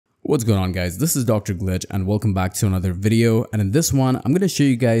What's going on, guys? This is Dr. Glitch and welcome back to another video. And in this one, I'm going to show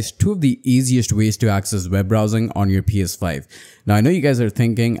you guys two of the easiest ways to access web browsing on your PS5. Now, I know you guys are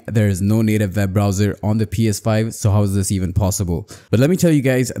thinking there is no native web browser on the PS5, so how is this even possible? But let me tell you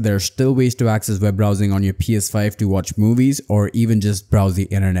guys, there are still ways to access web browsing on your PS5 to watch movies or even just browse the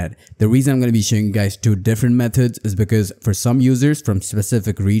internet. The reason I'm going to be showing you guys two different methods is because for some users from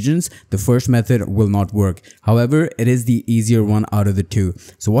specific regions, the first method will not work. However, it is the easier one out of the two.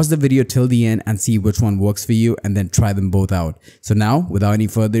 So watch the video till the end and see which one works for you and then try them both out. So now, without any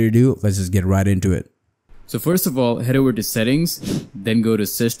further ado, let's just get right into it. So first of all, head over to settings, then go to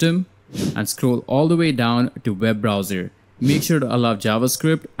system and scroll all the way down to web browser. Make sure to allow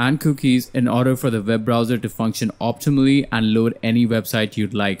JavaScript and cookies in order for the web browser to function optimally and load any website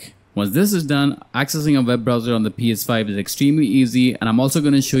you'd like. Once this is done, accessing a web browser on the PS5 is extremely easy, and I'm also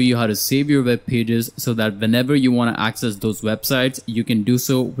going to show you how to save your web pages so that whenever you want to access those websites, you can do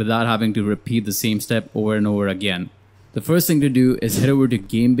so without having to repeat the same step over and over again. The first thing to do is head over to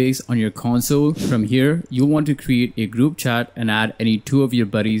Gamebase on your console. From here, you'll want to create a group chat and add any two of your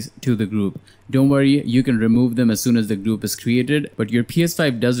buddies to the group. Don't worry, you can remove them as soon as the group is created, but your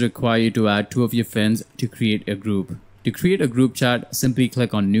PS5 does require you to add two of your friends to create a group. To create a group chat, simply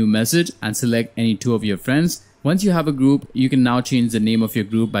click on New Message and select any two of your friends. Once you have a group, you can now change the name of your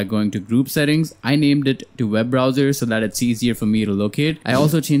group by going to Group Settings. I named it to Web Browser so that it's easier for me to locate. I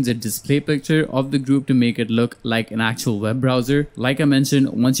also changed the display picture of the group to make it look like an actual web browser. Like I mentioned,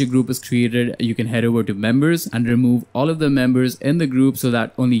 once your group is created, you can head over to Members and remove all of the members in the group so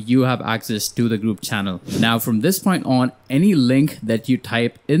that only you have access to the group channel. Now, from this point on, any link that you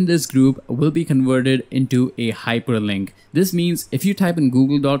type in this group will be converted into a hyperlink. This means if you type in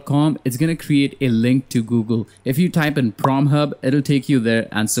google.com, it's going to create a link to Google. If you type in PromHub, it'll take you there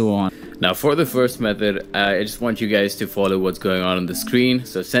and so on. Now for the first method, I just want you guys to follow what's going on the screen.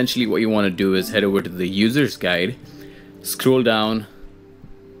 So essentially what you want to do is head over to the user's guide, scroll down,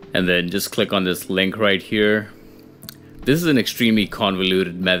 and then just click on this link right here. This is an extremely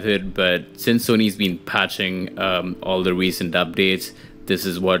convoluted method, but since Sony's been patching all the recent updates, this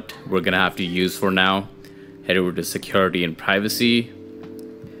is what we're gonna have to use for now. Head over to Security and Privacy,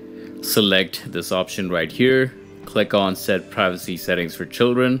 select this option right here, click on Set Privacy Settings for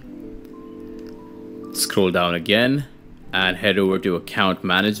Children, scroll down again, and head over to Account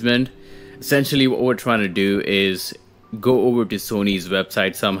Management. Essentially what we're trying to do is go over to Sony's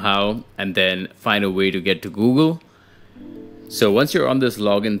website somehow and then find a way to get to Google. So once you're on this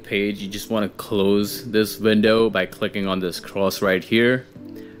login page, you just want to close this window by clicking on this cross right here,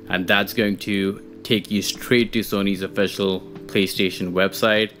 and that's going to take you straight to Sony's official PlayStation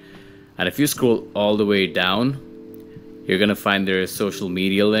website. And if you scroll all the way down, you're gonna find their social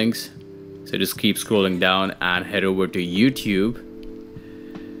media links. So just keep scrolling down and head over to YouTube.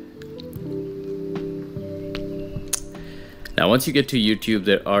 Now once you get to YouTube,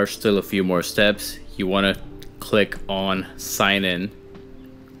 there are still a few more steps. You wanna click on Sign In,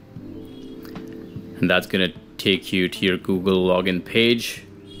 and that's gonna take you to your Google login page.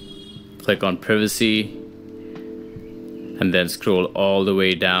 Click on Privacy, and then scroll all the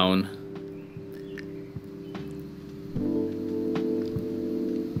way down.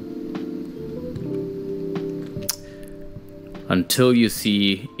 Until you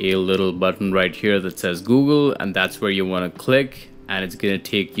see a little button right here that says Google, and that's where you want to click, and it's going to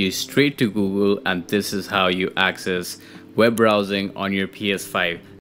take you straight to Google, and this is how you access web browsing on your PS5.